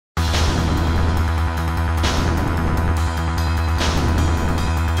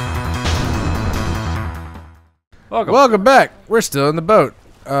Welcome back. We're still in the boat.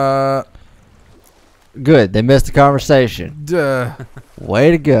 Good. They missed the conversation. Duh.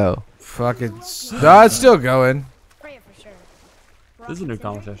 Way to go. Fucking. No, it's still going. This is a new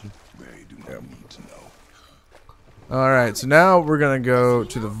conversation. Alright, so now we're gonna go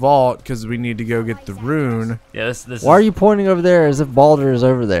to the vault because we need to go get the rune. Yeah, this Why are you pointing over there as if Baldur is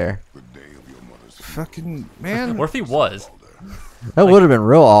over there? Fucking man. What if he was? That would have been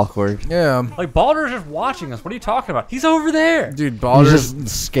real awkward. Yeah. Like, Baldur's just watching us. What are you talking about? He's over there. Dude, You Baldur's. just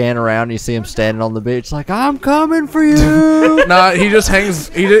scan around, you see him standing on the beach like, I'm coming for you. Nah, he just hangs.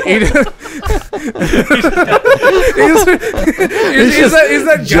 He's that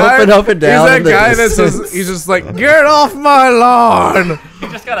guy jumping up and down. He's that guy that says, he's just like, get off my lawn. He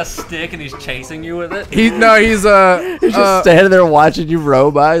just got a stick and he's chasing you with it. He's He's just standing there watching you row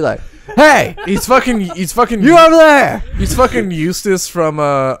by. He's like, hey, he's fucking you over there. He's fucking Eustace from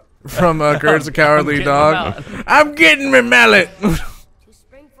Courage the Cowardly getting Dog. the I'm getting me mallet.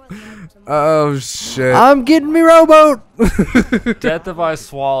 Oh shit. I'm getting me rowboat. Death if I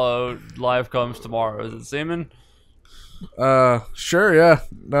swallow, life comes tomorrow. Is it semen? Sure, yeah.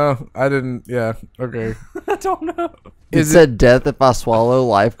 No, I didn't. Yeah, okay. I don't know. It said death if I swallow,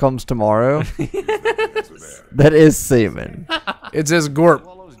 life comes tomorrow. That is semen. It says gorp.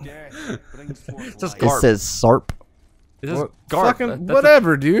 It says It garp. says sarp. It says What? garp. Fucking That's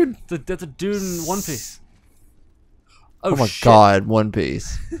whatever, dude. that's a dude in One Piece. Oh my shit. god, One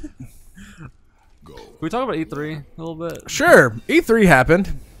Piece. Can we talk about E3 a little bit? Sure. E3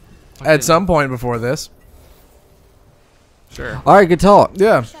 happened at some point before this. Sure. Alright, good talk.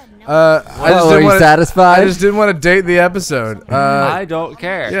 Yeah. Are you satisfied? I just didn't want to date the episode. I don't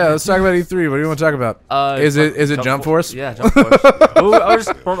care. Yeah, let's talk about E3. What do you want to talk about? Is it Jump Force? Yeah, Jump Force. Ooh, I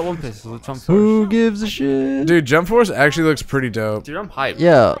just brought up One Piece. Jump Force. Who gives a shit? Dude, Jump Force actually looks pretty dope. Dude, I'm hyped.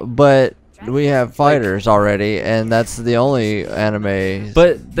 Yeah, but we have fighters already, and that's the only anime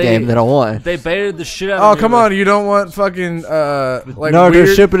game that I want. They baited the shit out of Oh, me come with- on. You don't want fucking, like No, weird,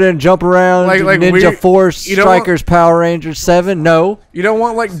 to ship it in, jump around, Like Ninja weird- Force, you don't want- Strikers, Power Rangers 7. No, you don't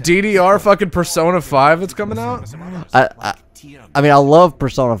want, like, DDR fucking Persona 5 that's coming out? I mean I love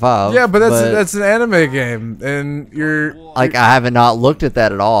Persona 5. Yeah, but that's an anime game, and you're... like I haven't not looked at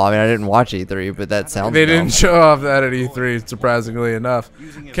that at all. I mean I didn't watch E3, but that sounds. They dumb. didn't show off that at E3, surprisingly enough.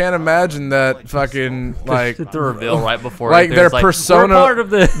 Can't imagine that fucking, like... the reveal right before Like, E3. their It's like, Persona... we're part of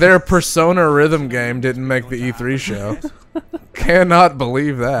this. Their Persona rhythm game didn't make the E3 show. Cannot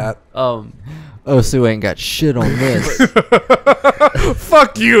believe that. Osu ain't got shit on this.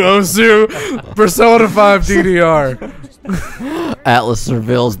 Fuck you, Osu! Persona 5 DDR. Atlas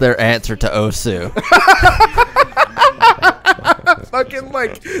reveals their answer to Osu. Fucking,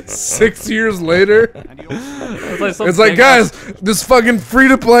 like, 6 years later. It's like, big guys, this fucking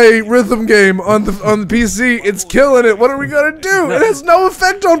free-to-play rhythm game on the PC, it's killing it. What are we gonna do? It has no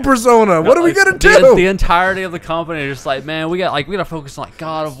effect on Persona. What are we gonna do? The entirety of the company is just like, man, we gotta focus on like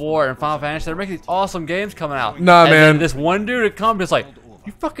God of War and Final Fantasy. They're making these awesome games coming out. Nah, and man. Then this one dude at company is like,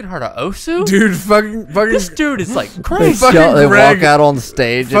 you fucking heard of Osu? Dude, fucking. This dude is like They, crazy. Fucking they Greg- walk out on the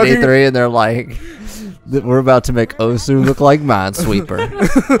stage at fucking- E3 and they're like, we're about to make Osu look like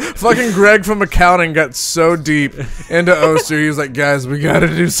Minesweeper. Fucking Greg from accounting got so deep into Osu. He was like, guys, we gotta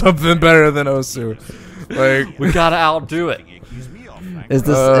do something better than Osu. Like, We gotta outdo it. Is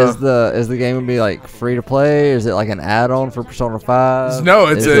this is the game gonna be like free to play? Is it like an add-on for Persona 5? No,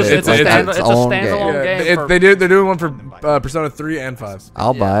 it's Is a- it it's like a its own standalone game? game. yeah, for- they're doing one for Persona 3 and 5.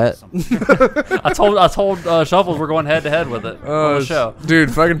 I'll buy it. I told Shuffles we're going head to head with it on the show.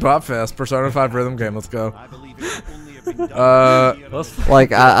 Dude, fucking Pop Fest. Persona 5 rhythm game. Let's go.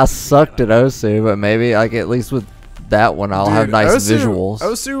 Like I sucked at Osu, but maybe like at least with that one I'll have Dude, nice Osu, visuals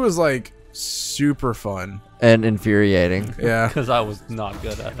Osu was like super fun. and infuriating. Yeah. Because I was not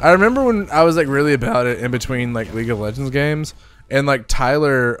good at it. I remember when I was like really about it in between like League of Legends games, and like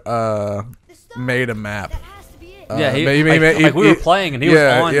Tyler made a map. Yeah, we were playing and he was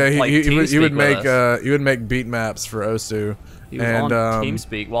on. He would make with us. he would make beat maps for Osu. He was and on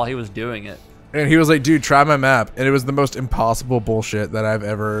TeamSpeak while he was doing it. and he was like, dude, try my map, and it was the most impossible bullshit that I've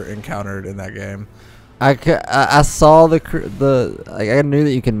ever encountered in that game. I saw like, I knew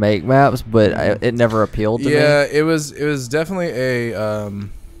that you can make maps, but it never appealed to me. Yeah, it was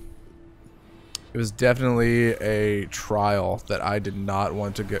definitely a trial that I did not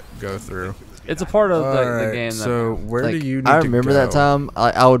want to go through. It's a part of the Alright, game. That, so where Like, do you need I to remember go? that time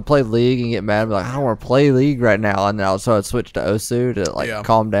I would play League and get mad and be like, I don't want to play League right now, and then so I'd switch to Osu to like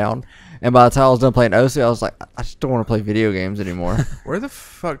calm down. And by the time I was done playing Osu, I was like, I just don't want to play video games anymore. Where the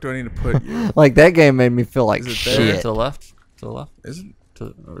fuck do I need to put you? Like that game made me feel like Is it there? shit. to the left. To the left. Is it?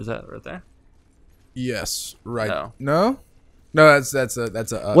 Or is that right there? Yes. Right. No. No. No. That's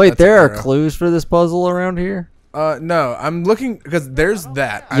a. Wait, that's there an are arrow. clues for this puzzle around here. No. I'm looking because there's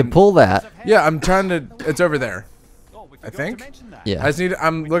that. You pull that. Yeah. I'm trying to. It's over there. I think. Yeah. I just need.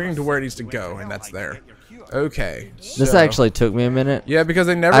 I'm looking to where it needs to go, and that's there. Okay. This so- actually took me a minute. Yeah, because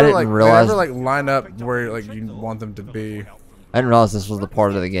they never didn't like realize- they never like line up where like you want them to be. I didn't realize this was the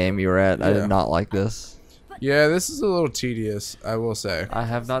part of the game you were at. I Yeah. did not like this. Yeah, this is a little tedious, I will say. I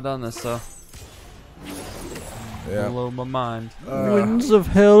have not done this, so Yeah. blow my mind. Winds of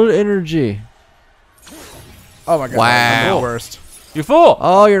hell energy. Oh my god. Wow. That's the worst. You fool!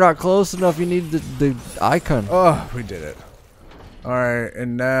 Oh, you're not close enough. You need the icon. Oh, we did it. All right,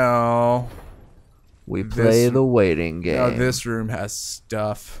 and now We play this- the waiting game. now this room has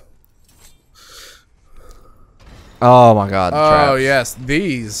stuff. Oh my god. The Oh traps. yes,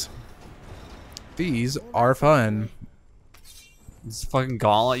 these are fun. This fucking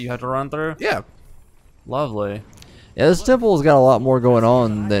gauntlet you have to run through. Yeah. Lovely. Yeah, this temple's got a lot more going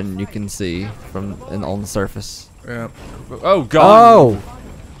on than you can see from on the surface. Yeah. Oh god. Oh,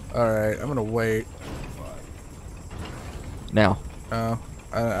 All right, I'm gonna wait. now Oh,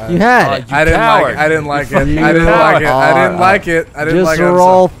 you had it. You I didn't coward. like it. I didn't like it. You I didn't like it. I are- didn't like it. I didn't Just like it. I'm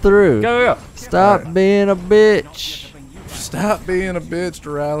roll through. Go, go, go. Stop Alright. being a bitch. Stop being a bitch,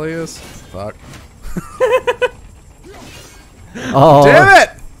 Duralius. Fuck. Oh, Damn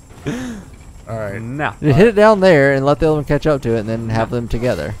it! Alright. Now. You hit it down there and let the other one catch up to it, and then have them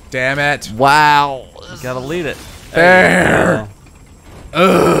together. Damn it. Wow. You gotta lead it. There. you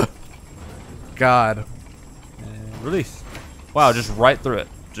go. Ugh. God. And release. Wow, just right through it.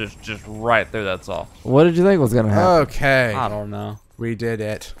 Just right through. That's all. What did you think was gonna happen? Okay. I don't know. We did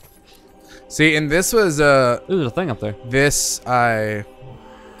it. See, and this was Ooh, there's a thing up there. this I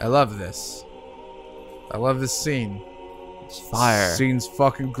love this. I love this scene. It's fire Scene's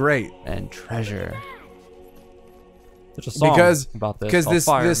fucking great. and treasure. There's a song Because about this. because called this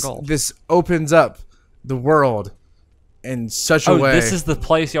Fire and this Gold. this opens up the world in such a Oh, way. this is the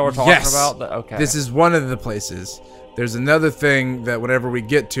place y'all were talking Yes. about. Okay. This is one of the places. There's another thing that whenever we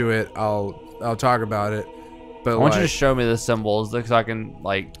get to it, I'll talk about it. But I want you like, to show me the symbols because I can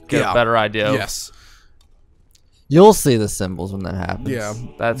like get Yeah. a better idea. yes, You'll see the symbols when that happens. yeah,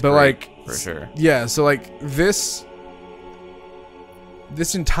 That's but great, like for sure. yeah. So like this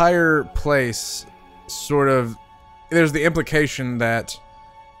entire place sort of there's the implication that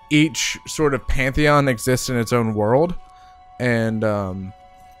each sort of pantheon exists in its own world, and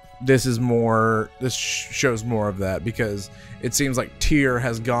this shows more of that because it seems like Tyr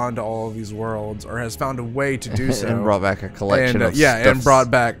has gone to all of these worlds or has found a way to do so and brought back a collection and, of yeah, stuff. and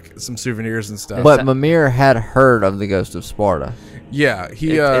brought back some souvenirs and stuff. But Mimir had heard of the ghost of Sparta. yeah,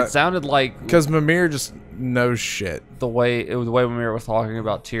 he It sounded like because Mimir just knows shit. the way Mimir was talking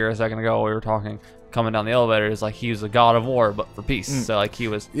about Tyr a second ago. We were talking coming down the elevator. Is like he was a god of war, but for peace. So like he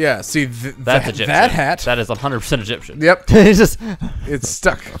was. Yeah, see That's Egyptian. that hat. That is 100% Egyptian. Yep, he just it's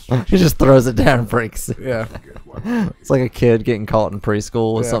stuck. he just throws it down and breaks it. Yeah, It's like a kid getting caught in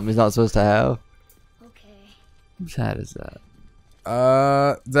preschool with Yeah. something he's not supposed to have. Whose hat is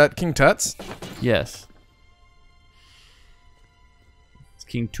that? is that King Tut's? Yes. It's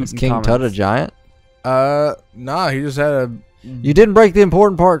King Is King Tutankhamun. Tut a giant? Nah, he just had a You didn't break the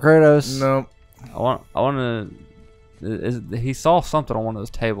important part, Kratos. no. I want to. He saw something on one of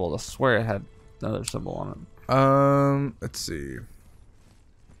those tables. I swear it had another symbol on it. Let's see.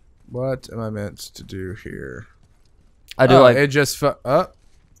 What am I meant to do here? I do like it. Just that.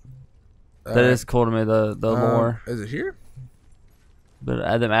 Is cool to me. The lore, Is it here?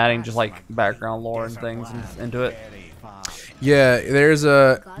 but them adding just like background lore and things into it. Yeah, they're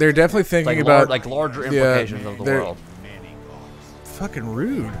definitely thinking Like about like larger yeah, implications of the they're- world. fucking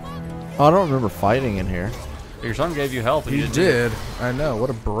rude. Oh, I don't remember fighting in here. Your son gave you health. And He you didn't. did. I know. What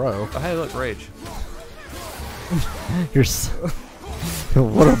a bro. Oh, hey, look, rage. You're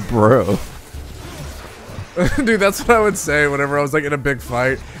what a bro. Dude, that's what I would say whenever I was like in a big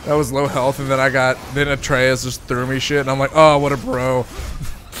fight. I was low health, and then Atreus just threw me shit, and I'm like, oh, what a bro.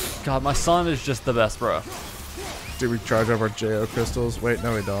 God, my son is just the best, bro. Did we charge up our JO crystals? Wait,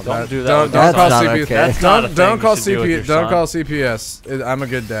 no, we don't. Don't do that Don't, with don't your call son. CPS. That's not okay. That's not a Don't, thing don't you call should do with your CPS. Don't son. call CPS. I'm a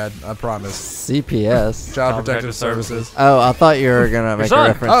good dad. I promise. CPS. Child Protective Services. Oh, I thought you were gonna Your make a son,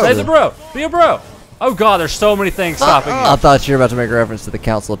 reference. Oh. say to the bro. Be a bro. Oh God, there's so many things stopping I you. thought you were about to make a reference to the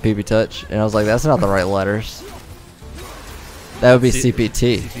Council of PB Touch, and I was like, that's not the right letters. That would be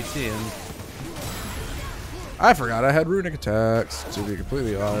CPT. CPT and I forgot I had runic attacks, to be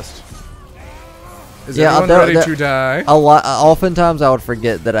completely honest. Is Yeah, everyone ready to die? Oftentimes, I would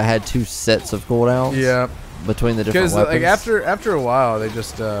forget that I had 2 sets of cooldowns. Yeah. Between the different Because weapons. like after a while, they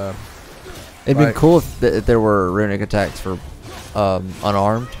just It'd be cool if there were runic attacks for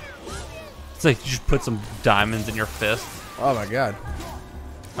unarmed. It's like you just put some diamonds in your fist. Oh my god.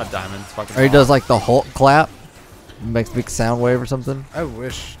 Not diamonds, fucking. Or he does like the Hulk clap, makes a big sound wave or something. I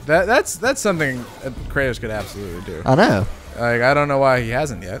wish that's something Kratos could absolutely do. I know. Like I don't know why he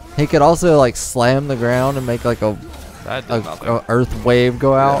hasn't yet. He could also like slam the ground and make like a earth wave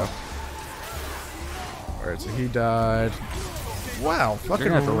go out. Alright, so he died. Wow, fucking.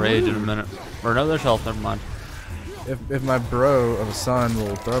 You're gonna have to rage in a minute. Or no, there's health. Never mind. If my bro of a son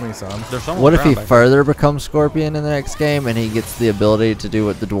will throw me some. What if he further becomes Scorpion in the next game and he gets the ability to do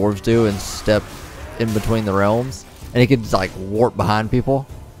what the dwarves do and step in between the realms, and he could just like warp behind people?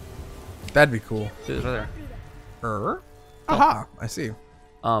 That'd be cool. See, it's right there. Aha! I see.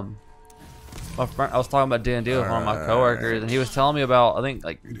 My friend, I was talking about D&D with one of my coworkers, and he was telling me about, I think,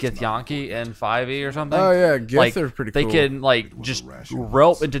 like Githyanki and 5e or something. Oh yeah, Gith are pretty cool. They can like just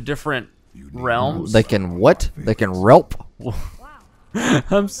relp into different realms. They can what? They can relp.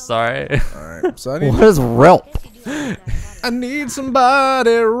 I'm sorry. Alright, so what is relp? I need somebody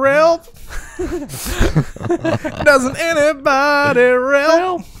relp. Doesn't anybody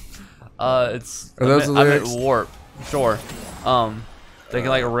relp? It's I meant warp. Sure. They can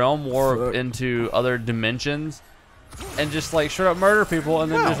like realm warp into other dimensions and just like straight up murder people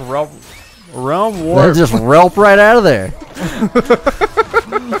and then just realm warp. They just relp right out of there.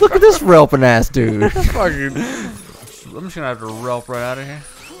 Look at this relping ass dude. Fucking. I'm just gonna have to relp right out of here.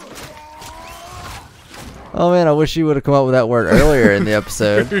 Oh man, I wish you would have come up with that word earlier in the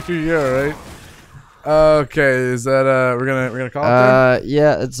episode. Yeah, right. Okay, is that we're gonna call it?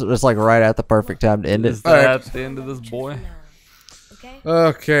 Yeah, it's like right at the perfect time to end it. Is that the end of this boy?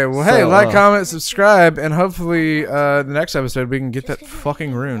 Okay, well, hey, like, comment, subscribe, and hopefully the next episode we can get that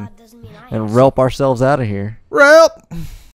fucking rune and relp ourselves out of here. Relp.